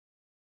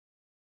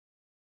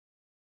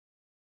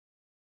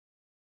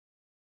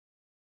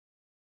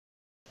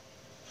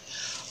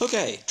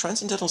Okay,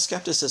 Transcendental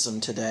Skepticism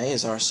today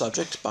is our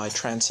subject. By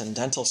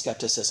Transcendental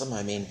Skepticism,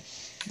 I mean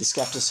the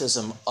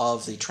skepticism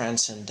of the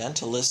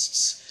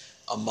Transcendentalists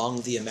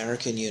among the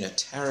American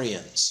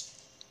Unitarians.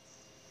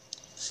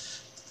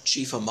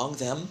 Chief among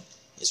them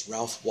is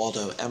Ralph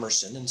Waldo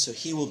Emerson, and so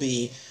he will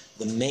be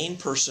the main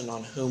person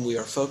on whom we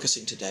are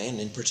focusing today, and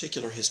in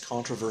particular his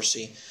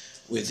controversy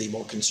with the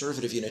more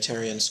conservative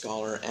Unitarian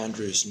scholar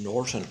Andrews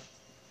Norton.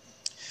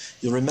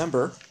 You'll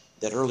remember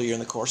that earlier in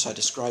the course I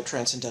described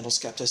Transcendental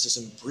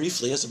Skepticism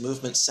briefly as a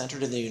movement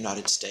centered in the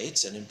United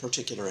States, and in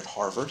particular at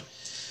Harvard,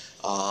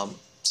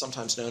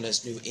 sometimes known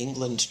as New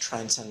England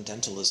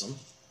Transcendentalism.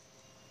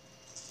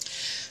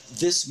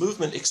 This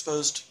movement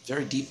exposed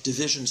very deep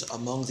divisions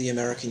among the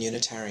American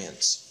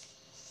Unitarians.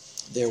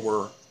 There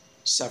were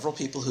several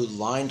people who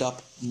lined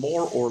up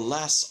more or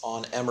less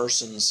on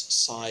Emerson's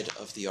side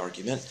of the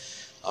argument,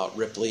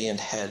 Ripley and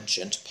Hedge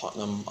and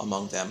Putnam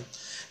among them,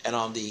 and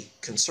on the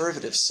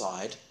conservative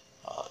side,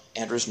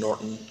 Andrews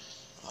Norton,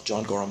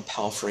 John Gorham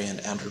Palfrey, and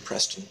Andrew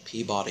Preston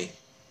Peabody.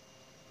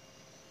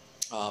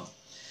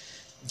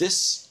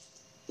 This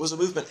was a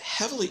movement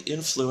heavily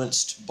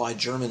influenced by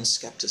German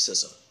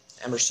skepticism.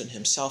 Emerson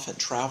himself had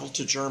traveled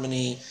to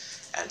Germany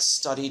and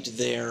studied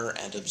there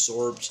and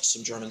absorbed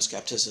some German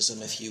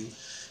skepticism. If you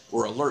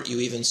were alert,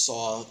 you even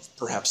saw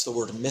perhaps the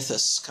word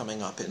mythos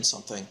coming up in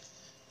something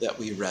that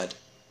we read.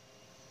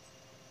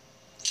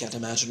 Can't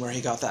imagine where he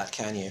got that,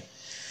 can you?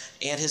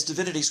 And his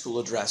divinity school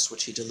address,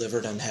 which he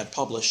delivered and had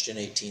published in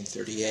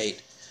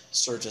 1838,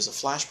 served as a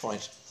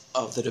flashpoint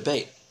of the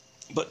debate.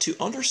 But to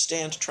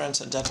understand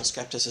Transcendental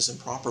Skepticism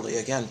properly,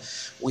 again,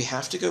 we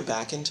have to go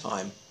back in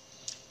time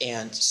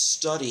and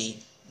study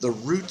the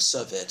roots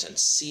of it and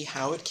see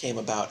how it came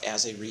about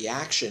as a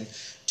reaction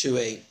to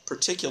a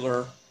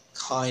particular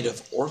kind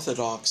of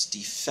orthodox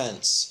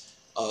defense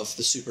of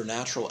the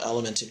supernatural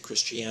element in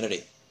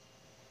Christianity.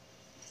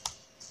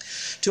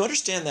 To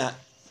understand that,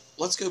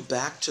 let's go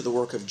back to the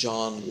work of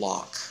John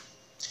Locke,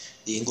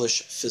 the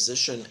English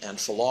physician and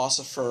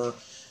philosopher,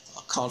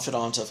 a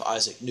confidant of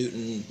Isaac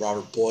Newton,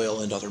 Robert Boyle,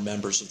 and other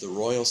members of the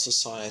Royal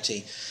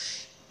Society.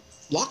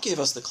 Locke gave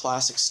us the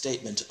classic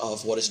statement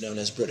of what is known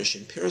as British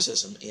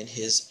empiricism in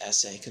his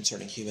essay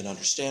concerning human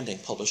understanding,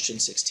 published in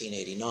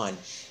 1689.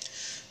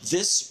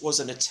 This was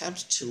an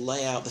attempt to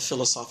lay out the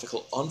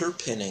philosophical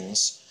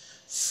underpinnings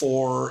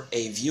for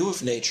a view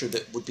of nature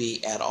that would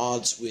be at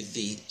odds with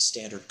the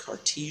standard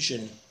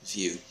Cartesian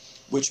view,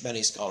 which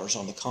many scholars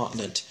on the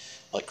continent,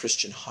 like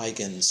Christian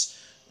Huygens,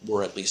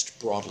 were at least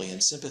broadly in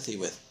sympathy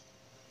with.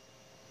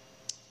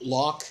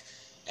 Locke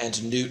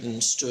and Newton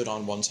stood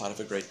on one side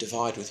of a great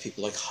divide, with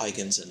people like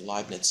Huygens and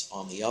Leibniz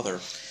on the other.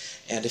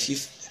 And if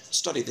you've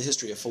studied the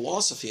history of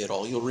philosophy at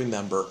all, you'll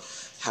remember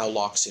how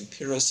Locke's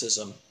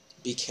empiricism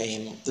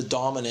became the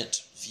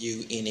dominant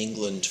view in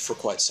England for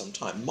quite some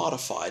time,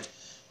 modified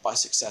by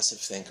successive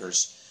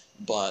thinkers,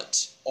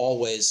 but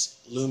always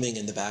looming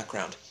in the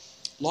background.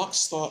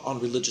 Locke's thought on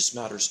religious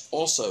matters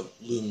also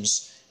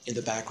looms in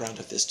the background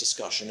of this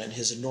discussion, and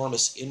his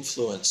enormous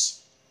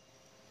influence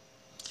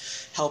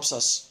helps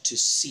us to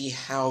see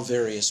how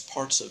various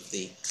parts of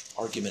the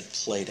argument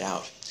played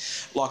out.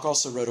 Locke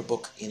also wrote a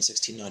book in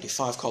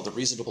 1695 called The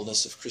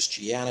Reasonableness of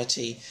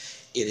Christianity.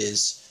 It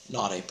is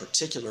not a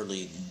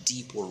particularly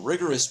deep or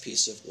rigorous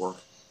piece of work,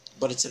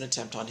 but it's an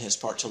attempt on his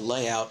part to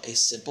lay out a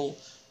simple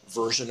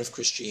version of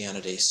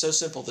Christianity, so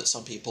simple that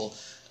some people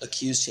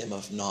accused him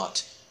of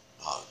not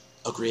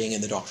agreeing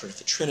in the doctrine of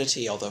the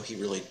Trinity, although he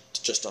really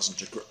just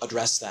doesn't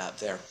address that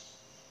there.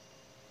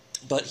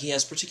 But he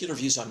has particular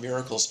views on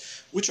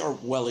miracles, which are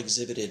well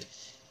exhibited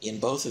in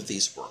both of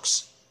these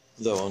works,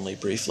 though only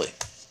briefly.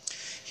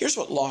 Here's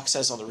what Locke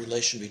says on the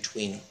relation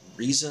between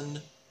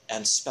reason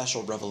and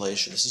special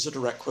revelation. This is a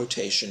direct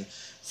quotation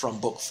from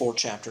Book 4,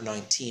 Chapter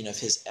 19 of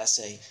his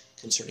essay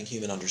concerning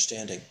human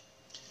understanding.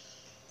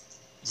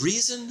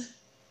 Reason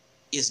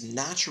is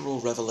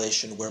natural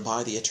revelation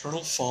whereby the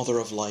eternal Father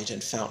of light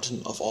and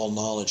fountain of all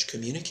knowledge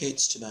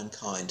communicates to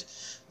mankind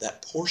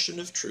that portion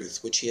of truth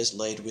which he has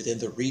laid within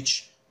the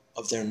reach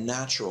of their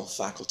natural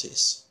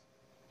faculties.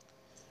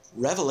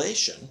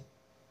 Revelation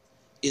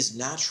is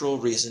natural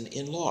reason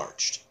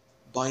enlarged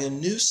by a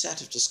new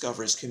set of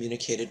discoveries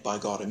communicated by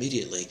God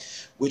immediately,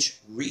 which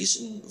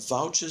reason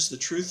vouches the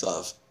truth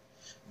of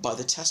by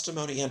the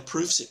testimony and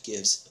proofs it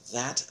gives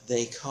that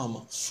they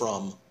come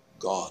from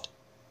God.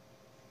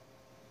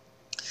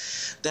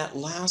 That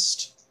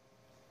last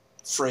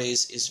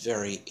phrase is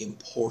very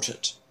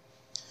important.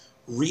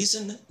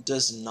 Reason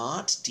does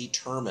not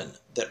determine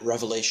that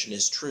revelation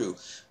is true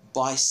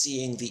by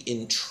seeing the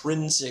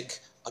intrinsic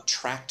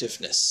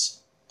attractiveness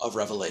of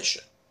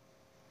revelation.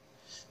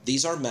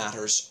 These are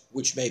matters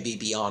which may be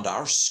beyond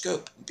our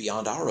scope,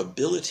 beyond our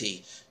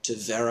ability to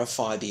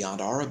verify,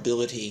 beyond our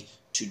ability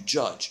to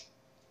judge.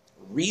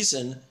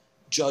 Reason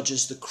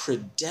judges the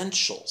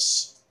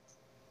credentials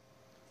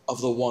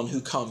of the one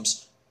who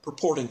comes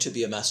purporting to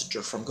be a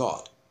messenger from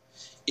God.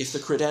 If the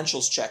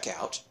credentials check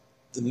out,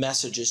 the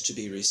message is to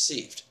be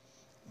received.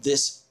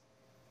 This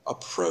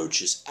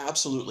approach is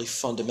absolutely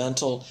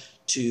fundamental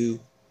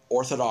to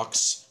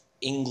Orthodox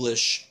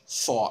English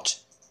thought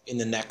in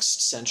the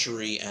next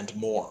century and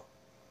more.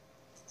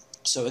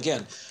 So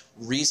again,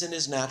 reason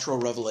is natural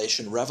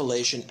revelation.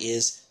 Revelation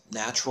is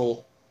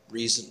natural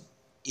reason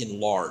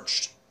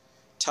enlarged,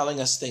 telling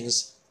us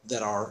things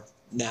that our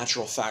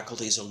natural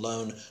faculties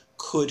alone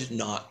could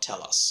not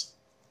tell us.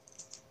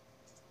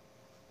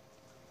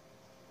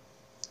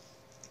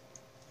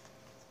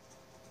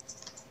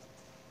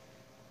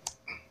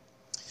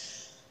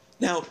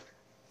 Now,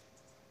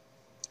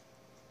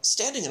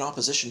 standing in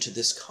opposition to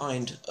this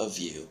kind of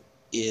view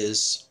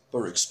is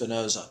Baruch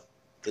Spinoza,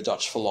 the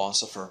Dutch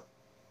philosopher,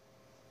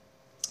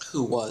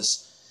 who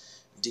was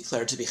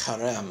declared to be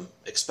harem,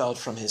 expelled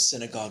from his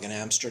synagogue in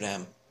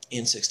Amsterdam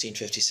in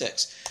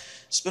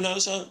 1656.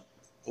 Spinoza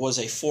was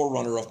a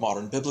forerunner of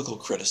modern biblical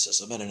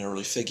criticism and an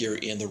early figure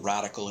in the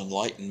radical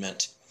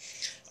Enlightenment.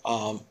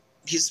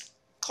 He's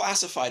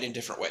classified in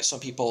different ways. Some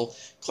people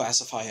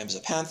classify him as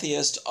a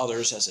pantheist,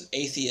 others as an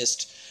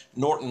atheist.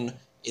 Norton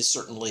is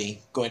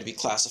certainly going to be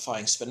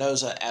classifying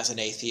Spinoza as an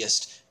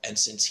atheist, and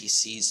since he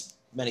sees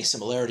many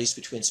similarities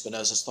between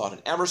Spinoza's thought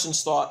and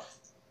Emerson's thought,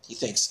 he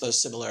thinks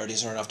those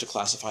similarities are enough to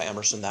classify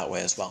Emerson that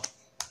way as well.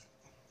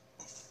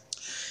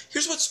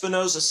 Here's what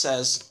Spinoza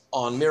says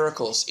on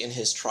miracles in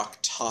his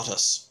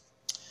Tractatus.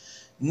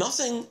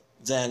 Nothing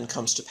then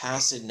comes to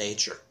pass in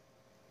nature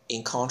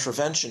in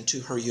contravention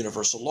to her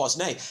universal laws.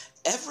 Nay,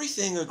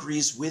 everything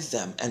agrees with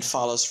them and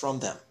follows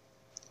from them.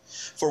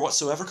 For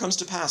whatsoever comes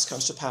to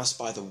pass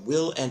by the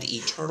will and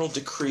eternal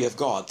decree of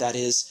God. That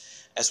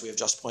is, as we have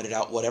just pointed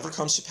out, whatever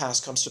comes to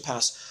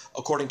pass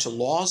according to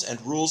laws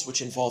and rules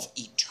which involve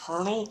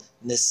eternal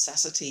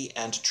necessity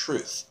and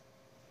truth.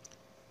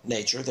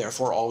 Nature,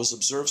 therefore, always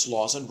observes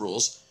laws and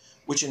rules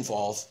which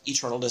involve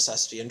eternal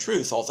necessity and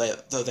truth,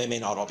 though they may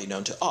not all be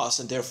known to us,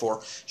 and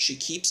therefore she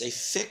keeps a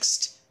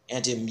fixed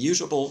and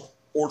immutable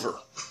order.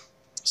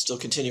 Still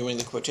continuing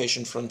the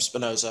quotation from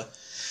Spinoza,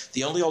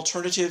 the only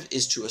alternative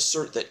is to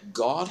assert that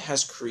God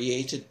has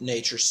created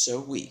nature so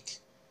weak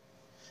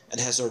and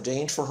has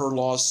ordained for her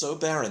laws so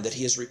barren that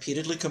he is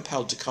repeatedly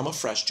compelled to come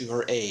afresh to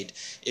her aid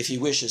if he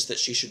wishes that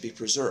she should be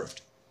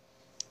preserved,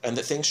 and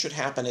that things should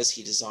happen as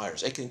he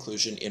desires, a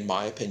conclusion, in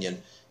my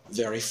opinion,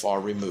 very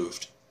far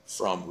removed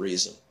from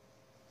reason.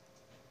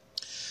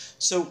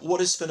 So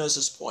what is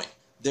Spinoza's point?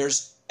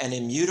 There's an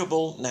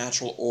immutable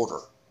natural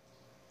order.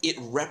 It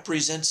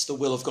represents the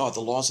will of God.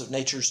 The laws of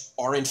nature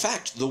are, in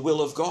fact, the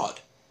will of God,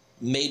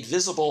 made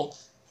visible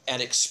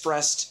and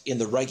expressed in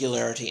the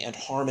regularity and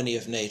harmony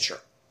of nature.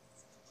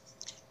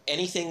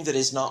 Anything that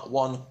is not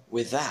one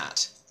with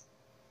that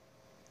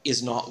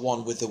is not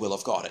one with the will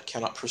of God. It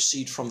cannot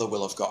proceed from the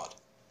will of God.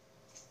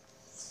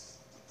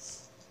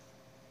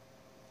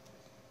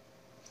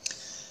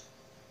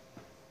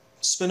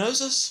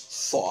 Spinoza's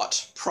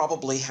thought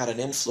probably had an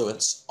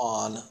influence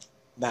on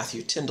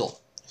Matthew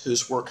Tyndall,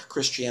 whose work,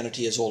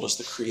 Christianity as Old as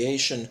the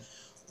Creation,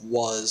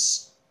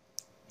 was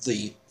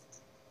the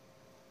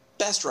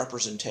best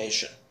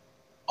representation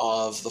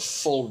of the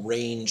full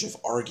range of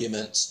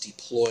arguments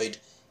deployed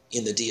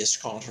in the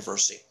deist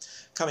controversy.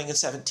 Coming in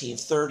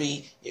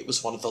 1730, it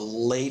was one of the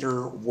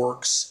later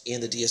works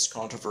in the deist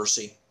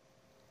controversy,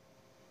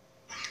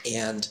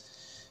 and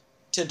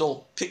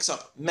Tyndall picks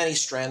up many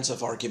strands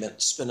of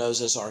argument,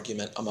 Spinoza's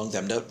argument among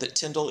them. Note that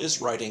Tyndall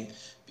is writing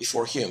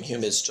before Hume.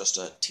 Hume is just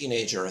a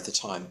teenager at the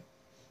time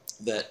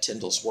that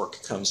Tyndall's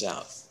work comes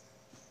out.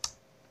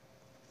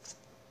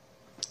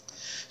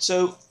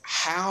 So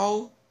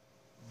how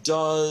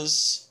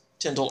does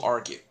Tyndall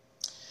argue?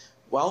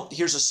 Well,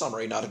 here's a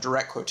summary, not a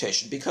direct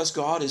quotation. Because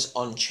God is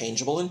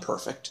unchangeable and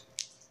perfect,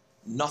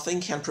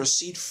 nothing can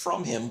proceed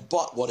from him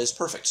but what is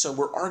perfect. So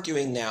we're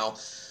arguing now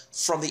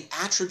from the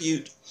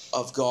attribute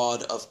of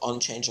God of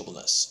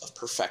unchangeableness, of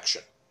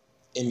perfection,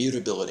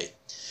 immutability.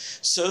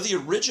 So the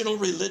original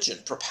religion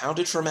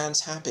propounded for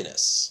man's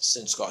happiness,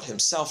 since God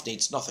himself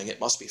needs nothing, it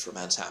must be for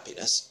man's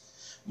happiness,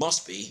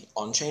 must be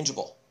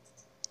unchangeable,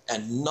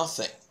 and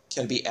nothing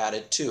can be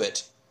added to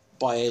it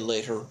by a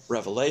later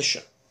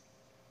revelation.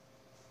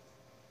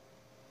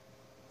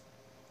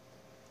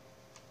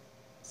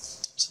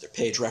 So there are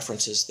page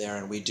references there,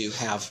 and we do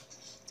have,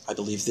 I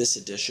believe, this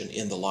edition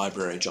in the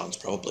library. John's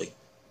probably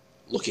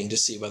looking to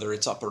see whether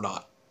it's up or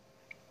not.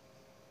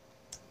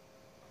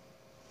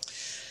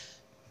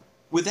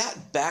 With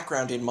that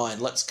background in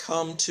mind, let's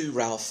come to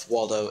Ralph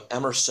Waldo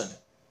Emerson,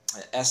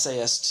 an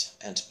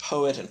essayist and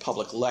poet and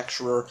public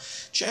lecturer,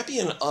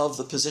 champion of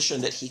the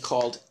position that he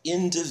called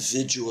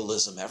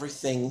individualism.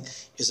 Everything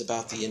is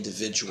about the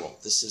individual.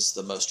 This is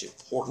the most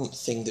important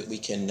thing that we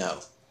can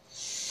know.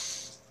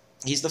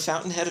 He's the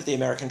fountainhead of the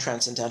American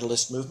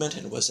Transcendentalist movement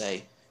and was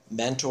a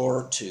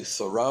mentor to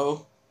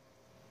Thoreau.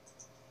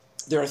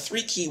 There are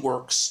three key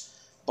works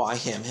by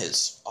him: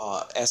 his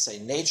essay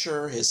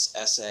Nature, his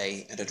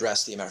essay and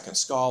address The American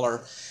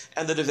Scholar,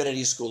 and the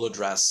Divinity School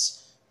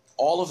Address.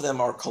 All of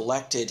them are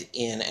collected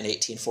in an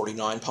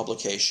 1849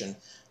 publication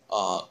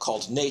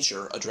called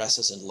Nature,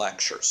 Addresses and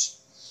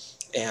Lectures.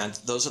 And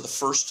those are the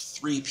first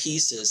three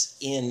pieces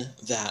in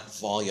that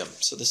volume.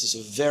 So this is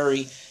a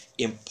very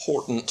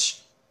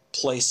important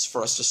place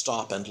for us to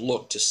stop and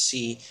look to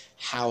see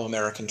how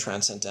American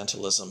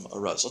Transcendentalism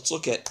arose. Let's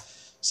look at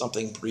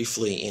something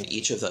briefly in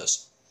each of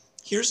those.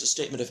 Here's a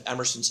statement of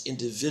Emerson's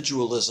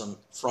individualism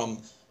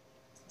from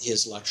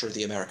his lecture,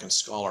 The American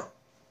Scholar.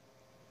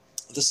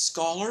 The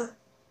scholar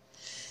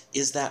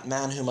is that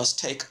man who must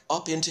take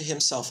up into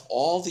himself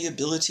all the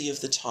ability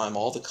of the time,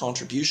 all the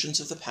contributions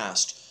of the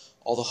past,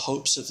 all the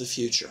hopes of the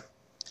future.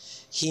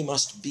 He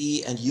must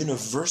be an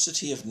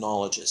university of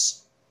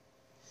knowledges.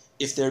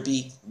 If there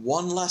be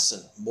one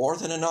lesson more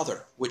than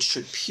another which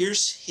should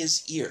pierce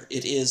his ear,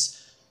 it is,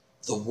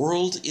 the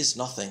world is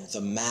nothing,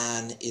 the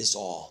man is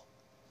all.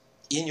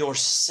 In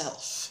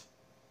yourself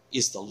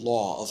is the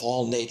law of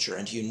all nature,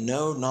 and you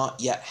know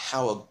not yet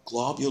how a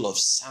globule of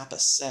sap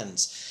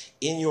ascends.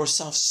 In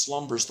yourself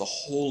slumbers the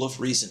whole of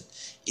reason.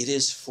 It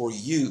is for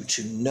you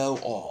to know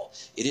all.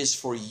 It is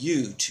for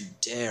you to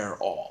dare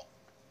all.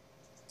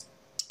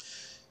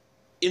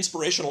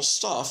 Inspirational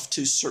stuff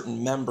to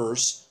certain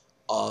members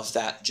of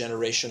that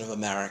generation of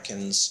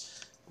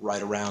Americans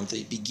right around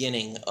the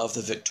beginning of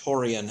the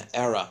Victorian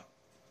era.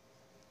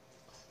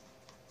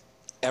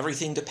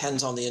 Everything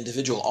depends on the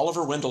individual.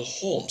 Oliver Wendell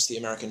Holmes, the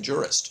American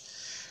jurist,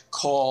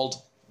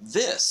 called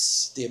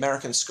this the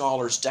American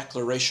Scholar's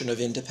Declaration of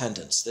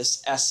Independence.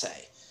 This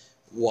essay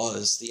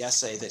was the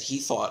essay that he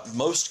thought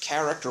most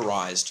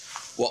characterized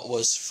what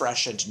was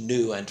fresh and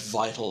new and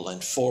vital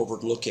and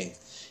forward-looking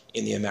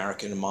in the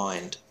American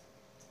mind.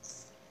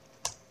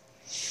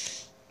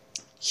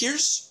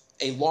 Here's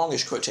a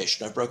longish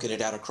quotation. I've broken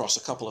it out across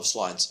a couple of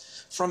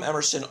slides from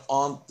Emerson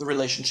on the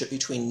relationship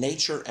between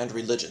nature and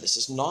religion. This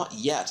is not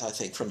yet, I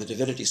think, from the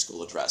Divinity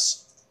School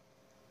address.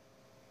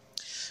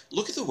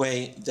 Look at the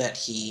way that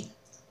he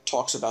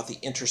talks about the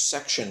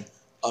intersection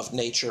of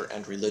nature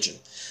and religion.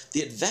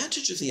 The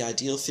advantage of the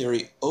ideal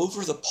theory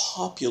over the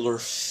popular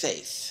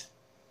faith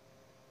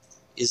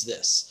is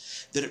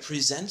this, that it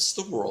presents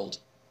the world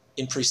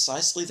in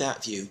precisely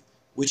that view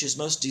which is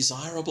most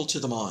desirable to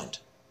the mind.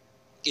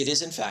 It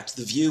is, in fact,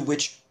 the view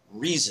which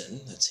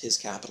reason, that's his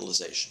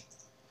capitalization,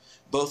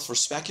 both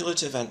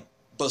speculative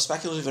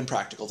and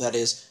practical, that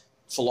is,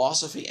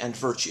 philosophy and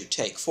virtue,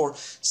 take. For,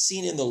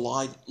 seen in the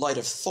light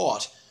of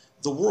thought,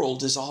 the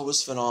world is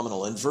always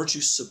phenomenal, and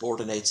virtue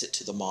subordinates it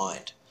to the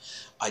mind.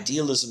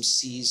 Idealism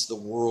sees the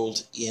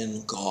world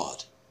in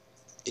God.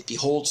 It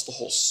beholds the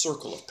whole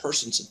circle of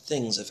persons and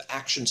things, of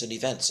actions and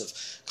events, of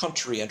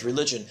country and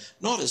religion,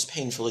 not as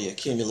painfully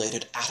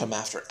accumulated atom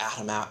after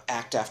atom,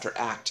 act after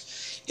act,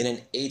 in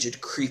an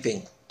aged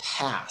creeping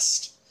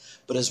past,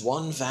 but as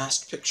one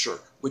vast picture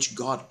which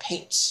God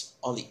paints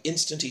on the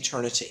instant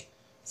eternity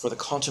for the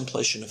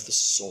contemplation of the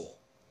soul.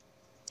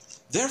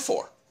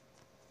 Therefore,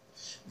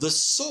 the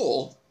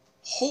soul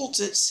holds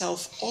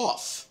itself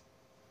off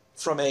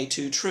from a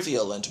too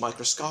trivial and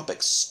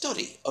microscopic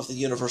study of the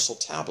universal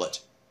tablet.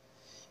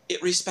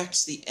 It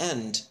respects the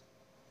end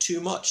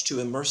too much to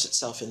immerse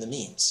itself in the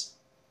means.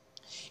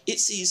 It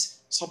sees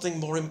something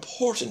more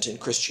important in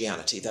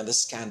Christianity than the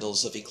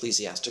scandals of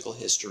ecclesiastical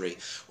history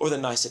or the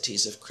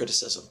niceties of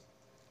criticism,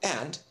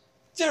 and,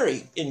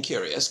 very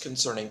incurious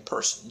concerning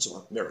persons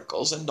or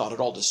miracles, and not at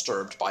all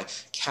disturbed by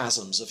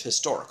chasms of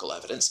historical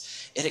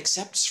evidence, it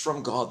accepts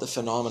from God the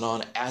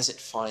phenomenon as it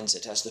finds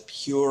it, as the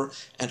pure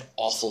and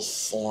awful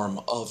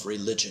form of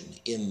religion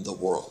in the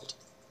world.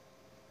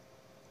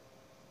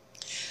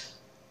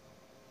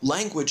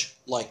 Language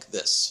like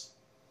this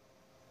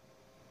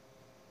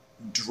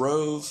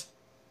drove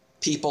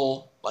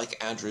people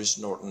like Andrews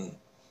Norton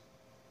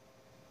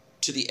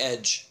to the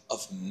edge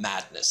of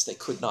madness. They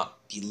could not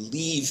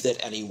believe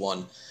that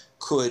anyone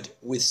could,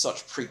 with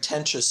such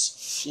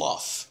pretentious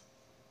fluff,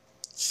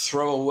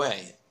 throw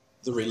away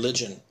the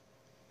religion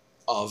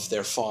of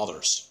their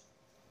fathers.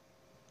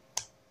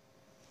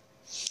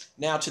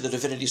 Now to the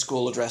Divinity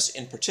School address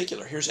in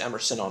particular. Here's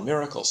Emerson on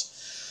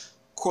miracles.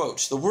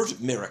 Quote, "The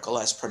word miracle,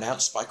 as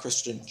pronounced by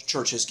Christian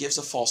churches, gives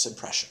a false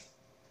impression.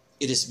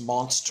 It is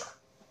monster.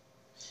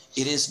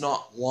 It is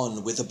not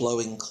one with the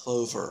blowing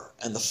clover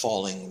and the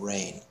falling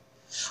rain."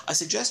 I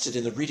suggested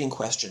in the reading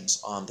questions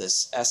on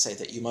this essay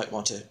that you might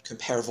want to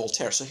compare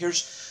Voltaire. So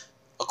here's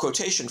a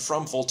quotation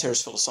from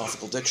Voltaire's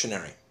Philosophical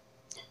Dictionary.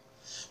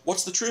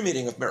 What's the true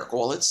meaning of miracle?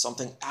 Well, it's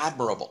something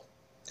admirable.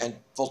 And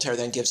Voltaire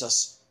then gives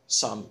us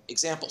some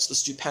examples. The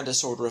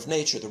stupendous order of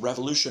nature, the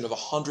revolution of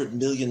 100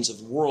 millions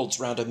of worlds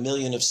round a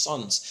million of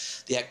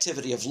suns, the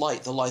activity of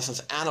light, the life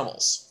of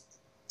animals.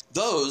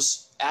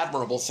 Those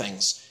admirable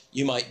things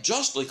you might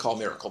justly call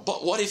miracle.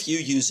 But what if you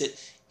use it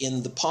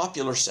in the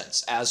popular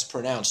sense, as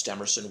pronounced,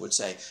 Emerson would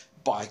say,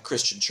 by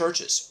Christian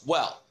churches?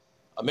 Well,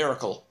 a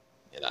miracle,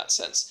 in that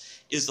sense,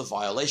 is the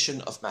violation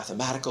of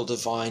mathematical,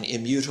 divine,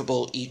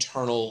 immutable,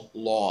 eternal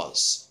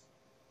laws.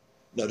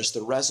 Notice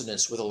the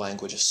resonance with the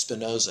language of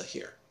Spinoza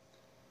here.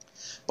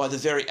 By the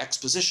very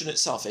exposition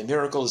itself, a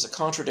miracle is a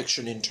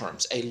contradiction in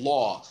terms. A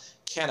law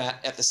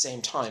cannot at the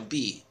same time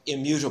be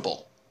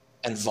immutable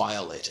and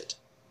violated.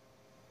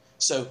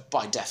 So,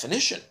 by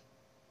definition,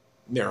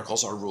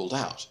 miracles are ruled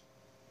out.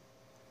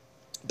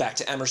 Back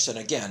to Emerson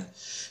again.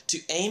 To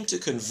aim to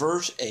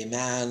convert a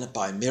man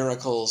by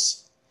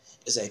miracles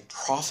is a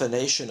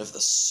profanation of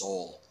the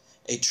soul.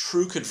 A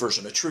true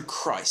conversion, a true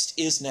Christ,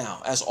 is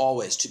now, as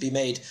always, to be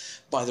made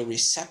by the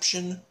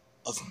reception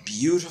of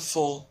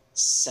beautiful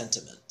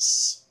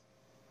sentiments.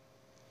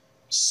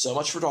 So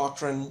much for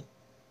doctrine,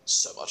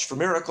 so much for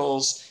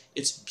miracles.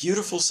 It's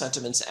beautiful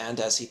sentiments and,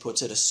 as he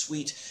puts it, a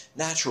sweet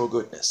natural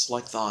goodness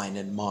like thine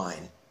and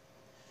mine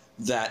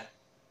that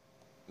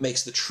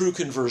makes the true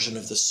conversion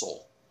of the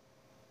soul.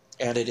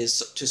 And it is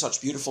to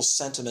such beautiful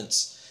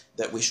sentiments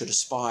that we should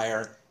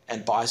aspire,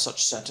 and by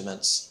such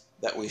sentiments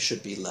that we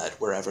should be led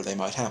wherever they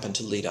might happen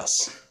to lead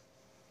us.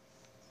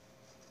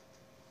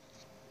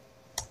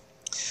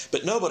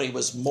 But nobody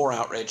was more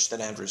outraged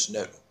than Andrew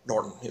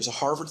Norton. He was a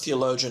Harvard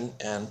theologian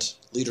and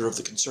leader of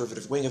the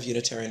conservative wing of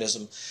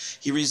Unitarianism.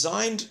 He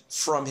resigned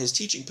from his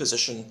teaching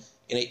position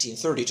in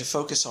 1830 to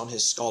focus on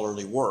his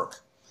scholarly work.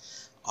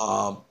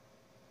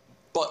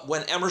 But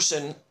when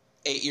Emerson,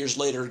 8 years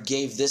later,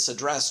 gave this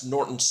address,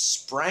 Norton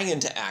sprang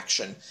into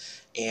action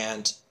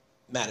and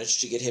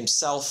managed to get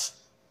himself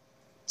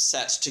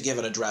set to give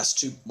an address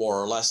to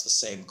more or less the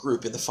same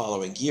group in the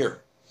following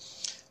year.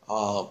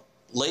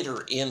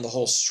 Later in the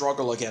whole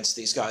struggle against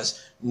these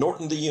guys,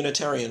 Norton the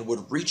Unitarian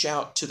would reach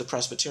out to the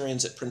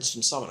Presbyterians at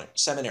Princeton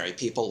Seminary,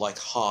 people like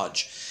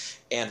Hodge,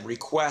 and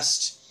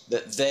request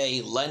that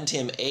they lend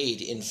him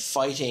aid in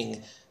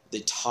fighting the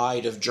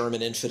tide of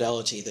German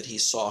infidelity that he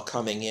saw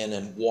coming in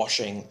and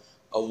washing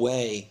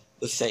away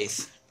the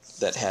faith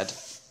that had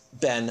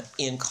been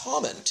in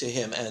common to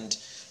him and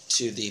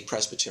to the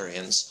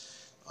Presbyterians,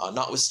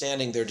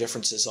 notwithstanding their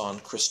differences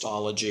on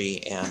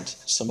Christology and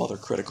some other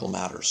critical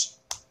matters.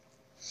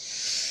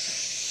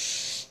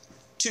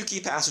 Two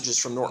key passages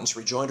from Norton's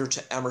rejoinder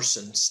to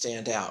Emerson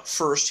stand out.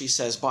 First, he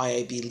says, by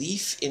a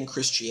belief in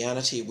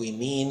Christianity, we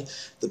mean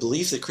the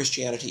belief that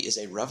Christianity is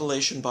a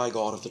revelation by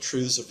God of the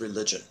truths of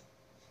religion,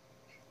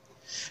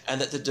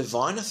 and that the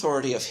divine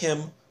authority of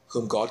him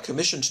whom God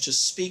commissioned to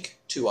speak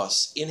to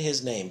us in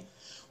his name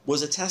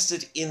was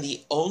attested in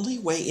the only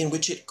way in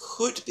which it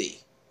could be,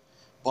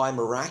 by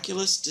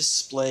miraculous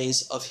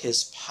displays of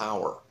his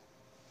power.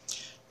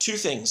 Two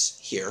things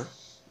here.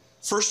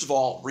 First of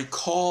all,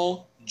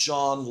 recall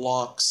John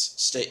Locke's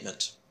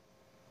statement.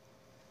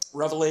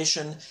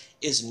 Revelation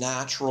is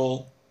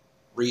natural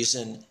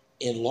reason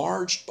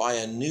enlarged by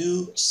a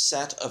new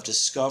set of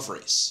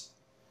discoveries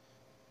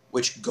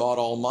which God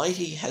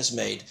Almighty has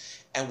made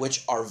and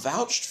which are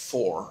vouched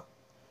for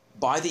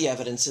by the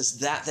evidences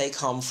that they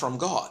come from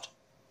God.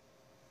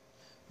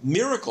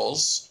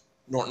 Miracles,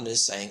 Norton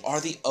is saying, are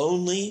the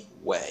only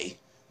way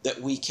that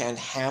we can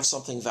have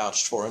something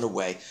vouched for in a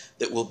way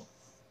that will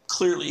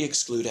clearly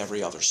exclude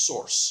every other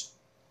source.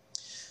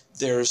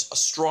 There's a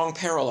strong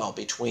parallel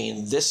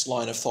between this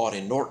line of thought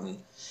in Norton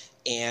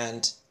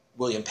and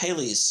William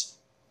Paley's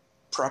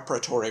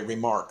preparatory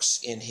remarks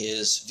in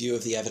his view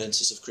of the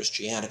evidences of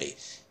Christianity.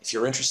 If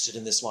you're interested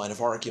in this line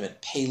of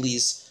argument,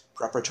 Paley's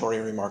preparatory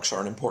remarks are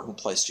an important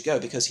place to go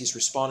because he's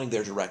responding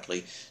there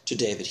directly to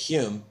David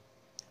Hume,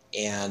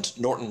 and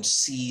Norton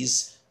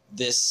sees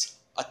this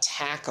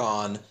attack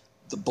on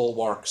the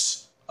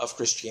bulwarks of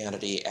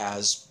Christianity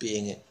as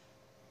being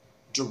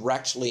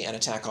directly an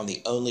attack on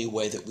the only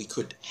way that we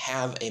could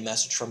have a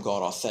message from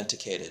God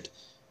authenticated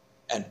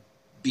and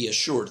be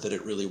assured that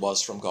it really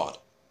was from God.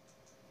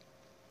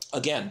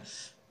 Again,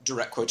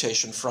 direct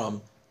quotation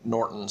from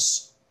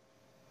Norton's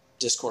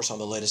discourse on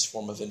the latest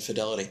form of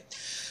infidelity.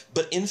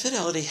 But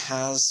infidelity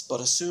has but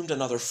assumed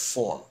another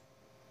form.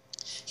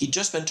 He'd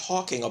just been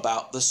talking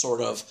about the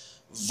sort of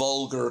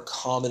vulgar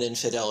common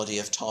infidelity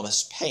of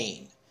Thomas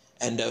Paine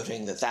and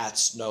noting that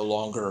that's no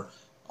longer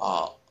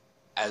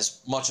as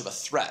much of a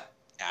threat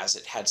as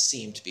it had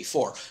seemed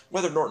before.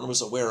 Whether Norton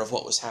was aware of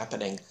what was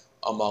happening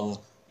among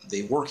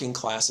the working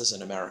classes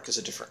in America is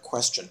a different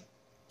question.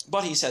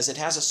 But he says it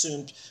has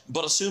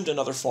assumed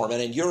another form,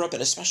 and in Europe,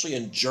 and especially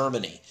in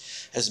Germany,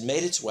 has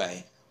made its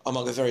way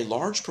among a very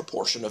large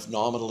proportion of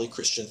nominally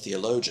Christian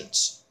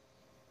theologians.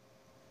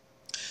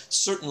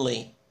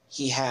 Certainly,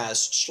 he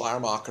has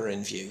Schleiermacher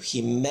in view.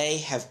 He may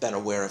have been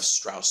aware of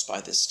Strauss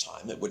by this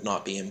time. It would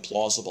not be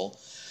implausible.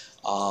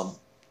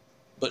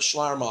 But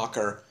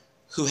Schleiermacher,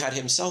 who had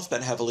himself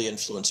been heavily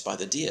influenced by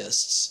the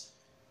deists,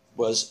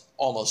 was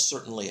almost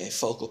certainly a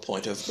focal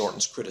point of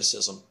Norton's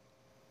criticism.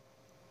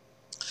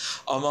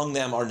 Among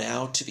them are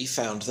now to be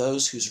found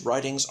those whose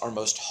writings are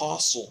most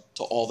hostile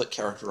to all that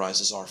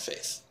characterizes our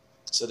faith.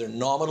 So they're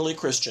nominally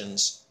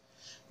Christians,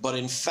 but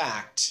in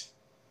fact,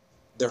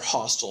 they're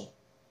hostile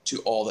to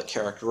all that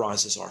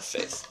characterizes our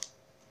faith.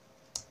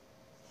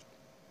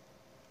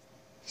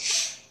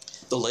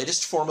 The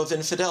latest form of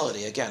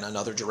infidelity, again,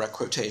 another direct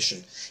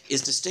quotation,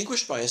 is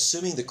distinguished by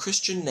assuming the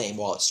Christian name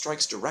while it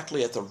strikes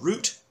directly at the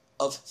root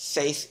of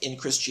faith in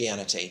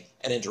Christianity,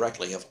 and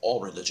indirectly of all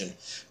religion,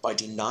 by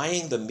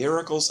denying the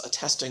miracles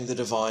attesting the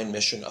divine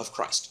mission of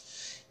Christ.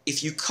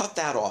 If you cut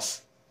that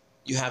off,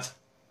 you have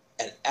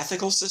an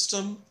ethical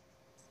system,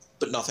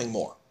 but nothing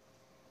more.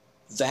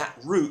 That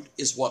root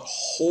is what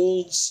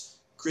holds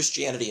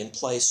Christianity in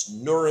place,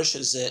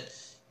 nourishes it,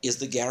 is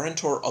the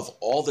guarantor of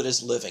all that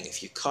is living.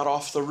 If you cut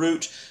off the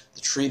root,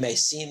 the tree may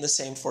seem the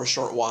same for a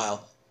short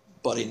while,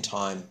 but in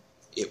time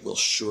it will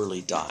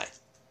surely die.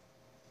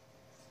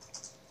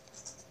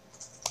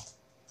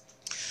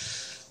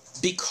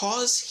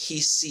 Because he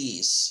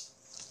sees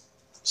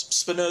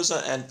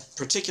Spinoza, and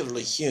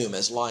particularly Hume,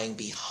 as lying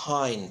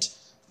behind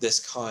this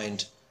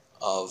kind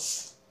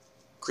of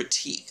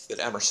critique that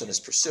Emerson is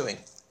pursuing,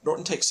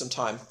 Norton takes some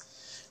time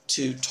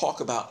to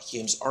talk about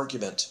Hume's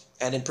argument,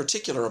 and in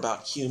particular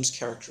about Hume's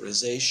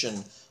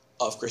characterization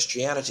of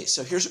Christianity.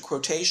 So here's a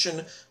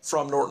quotation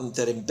from Norton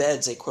that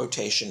embeds a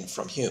quotation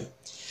from Hume.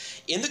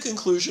 In the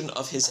conclusion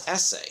of his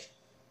essay,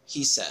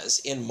 he says,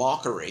 in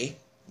mockery,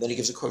 then he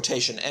gives a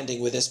quotation ending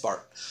with this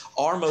part,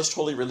 "Our most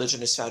holy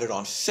religion is founded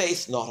on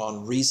faith, not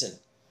on reason,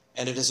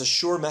 and it is a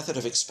sure method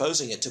of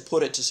exposing it to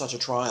put it to such a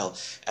trial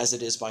as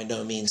it is by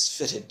no means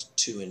fitted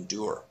to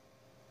endure."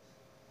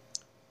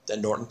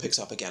 Then Norton picks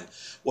up again.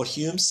 What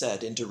Hume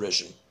said in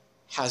derision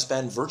has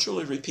been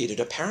virtually repeated,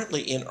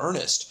 apparently in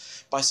earnest,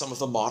 by some of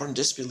the modern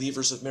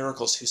disbelievers of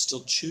miracles who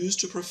still choose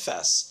to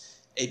profess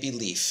a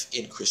belief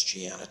in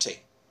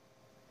Christianity.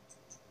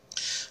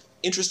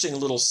 Interesting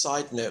little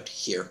side note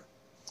here.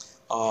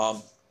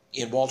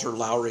 In Walter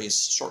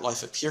Lowry's Short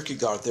Life of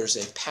Kierkegaard, there's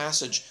a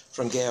passage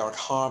from Georg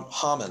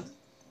Hamann,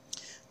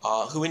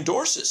 who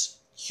endorses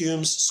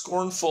Hume's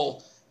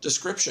scornful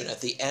description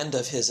at the end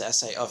of his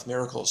essay of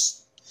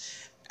miracles.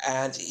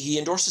 And he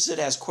endorses it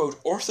as, quote,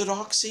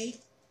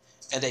 orthodoxy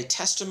and a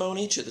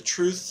testimony to the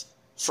truth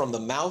from the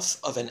mouth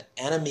of an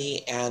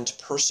enemy and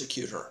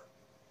persecutor.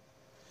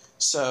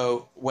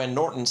 So when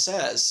Norton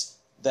says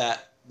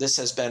that this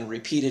has been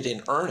repeated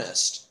in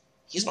earnest,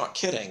 he's not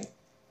kidding.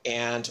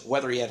 And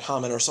whether he had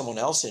Hamann or someone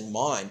else in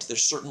mind, there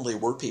certainly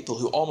were people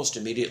who almost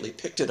immediately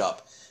picked it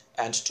up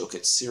and took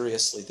it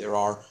seriously. There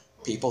are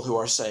people who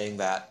are saying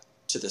that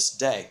to this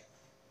day.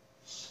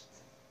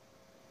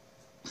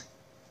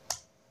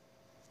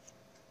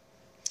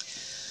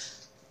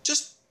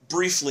 Just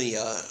briefly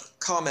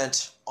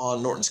comment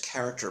on Norton's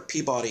character.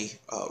 Peabody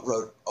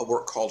wrote a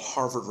work called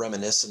Harvard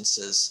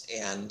Reminiscences,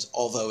 and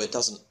although it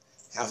doesn't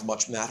have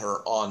much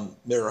matter on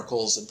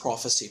miracles and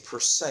prophecy per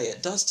se,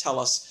 it does tell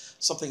us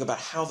something about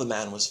how the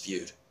man was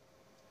viewed.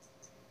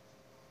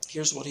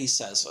 Here's what he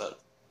says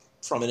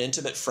from an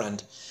intimate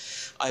friend.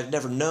 "I have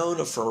never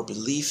known a firmer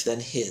belief than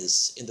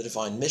his in the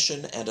divine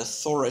mission and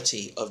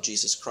authority of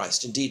Jesus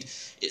Christ. Indeed,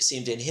 it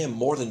seemed in him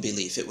more than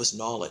belief, it was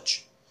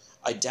knowledge.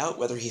 I doubt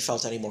whether he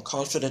felt any more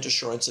confident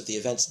assurance of the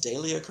events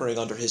daily occurring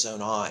under his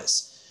own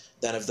eyes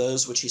than of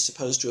those which he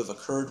supposed to have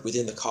occurred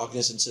within the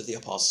cognizance of the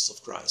apostles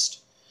of Christ.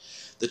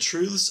 The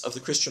truths of the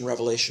Christian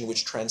revelation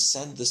which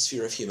transcend the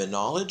sphere of human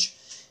knowledge,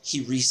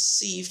 he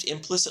received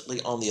implicitly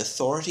on the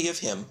authority of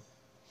him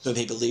whom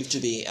he believed to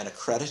be an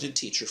accredited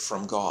teacher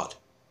from God."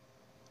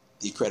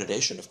 The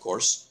accreditation, of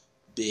course,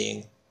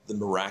 being the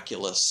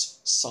miraculous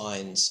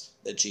signs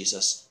that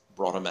Jesus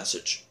brought a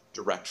message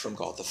direct from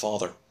God the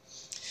Father.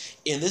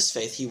 "In this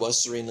faith he was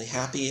serenely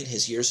happy in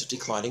his years of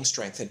declining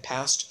strength, and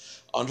passed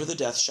under the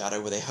death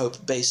shadow with a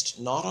hope based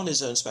not on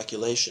his own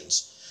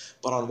speculations,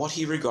 but on what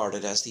he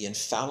regarded as the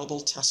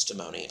infallible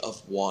testimony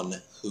of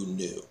one who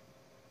knew."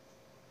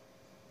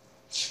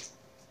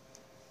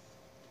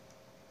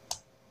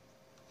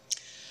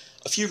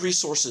 A few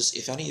resources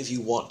if any of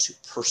you want to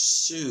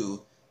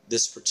pursue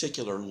this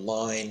particular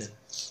line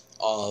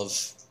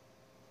of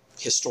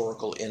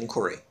historical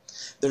inquiry.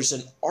 There's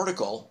an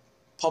article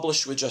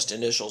published with just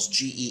initials,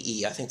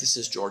 GEE, I think this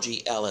is George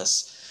E.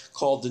 Ellis,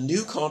 called "The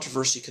New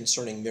Controversy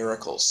Concerning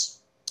Miracles."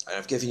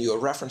 I've given you a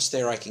reference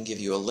there. I can give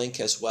you a link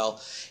as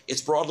well.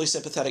 It's broadly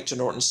sympathetic to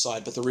Norton's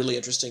side, but the really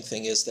interesting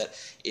thing is that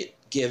it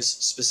gives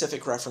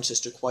specific references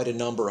to quite a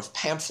number of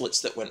pamphlets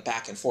that went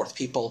back and forth,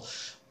 people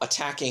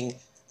attacking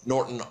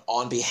Norton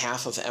on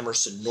behalf of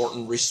Emerson,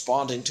 Norton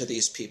responding to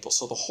these people.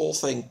 So the whole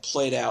thing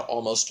played out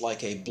almost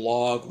like a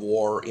blog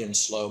war in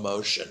slow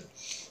motion,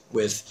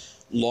 with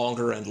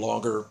longer and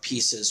longer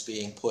pieces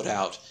being put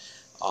out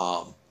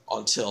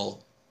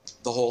until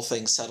the whole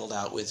thing settled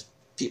out with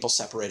people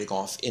separating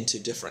off into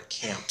different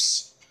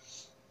camps.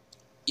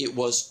 It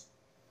was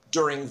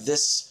during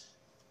this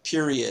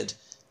period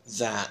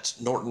that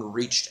Norton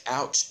reached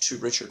out to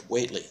Richard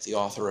Whately, the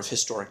author of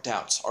Historic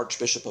Doubts,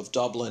 Archbishop of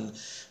Dublin,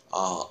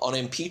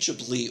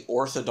 unimpeachably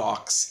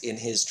orthodox in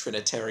his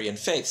Trinitarian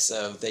faith.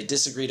 So they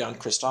disagreed on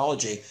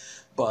Christology,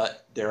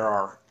 but there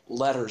are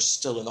letters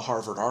still in the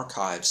Harvard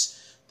archives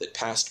that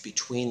passed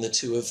between the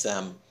two of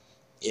them,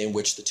 in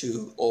which the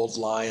two old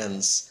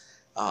lions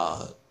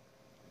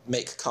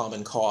make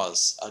common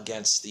cause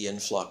against the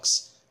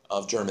influx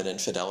of German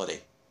infidelity.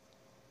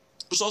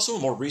 There's also a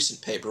more recent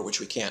paper,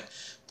 which we can't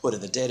put in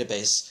the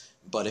database,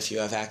 but if you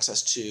have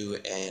access to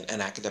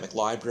an academic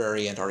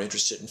library and are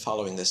interested in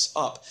following this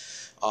up,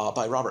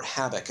 by Robert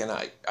Habak, and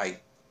I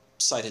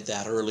cited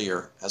that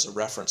earlier as a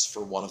reference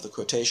for one of the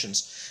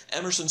quotations,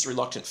 "Emerson's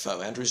Reluctant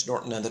Foe, Andrews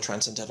Norton and the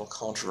Transcendental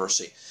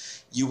Controversy."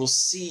 You will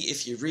see,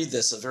 if you read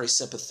this, a very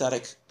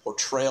sympathetic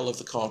portrayal of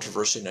the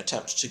controversy and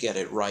attempt to get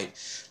it right.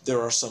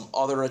 There are some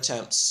other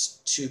attempts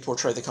to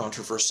portray the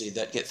controversy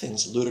that get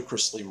things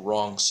ludicrously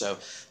wrong, so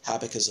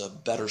Habakkuk is a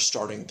better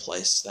starting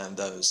place than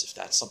those, if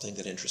that's something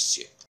that interests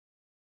you.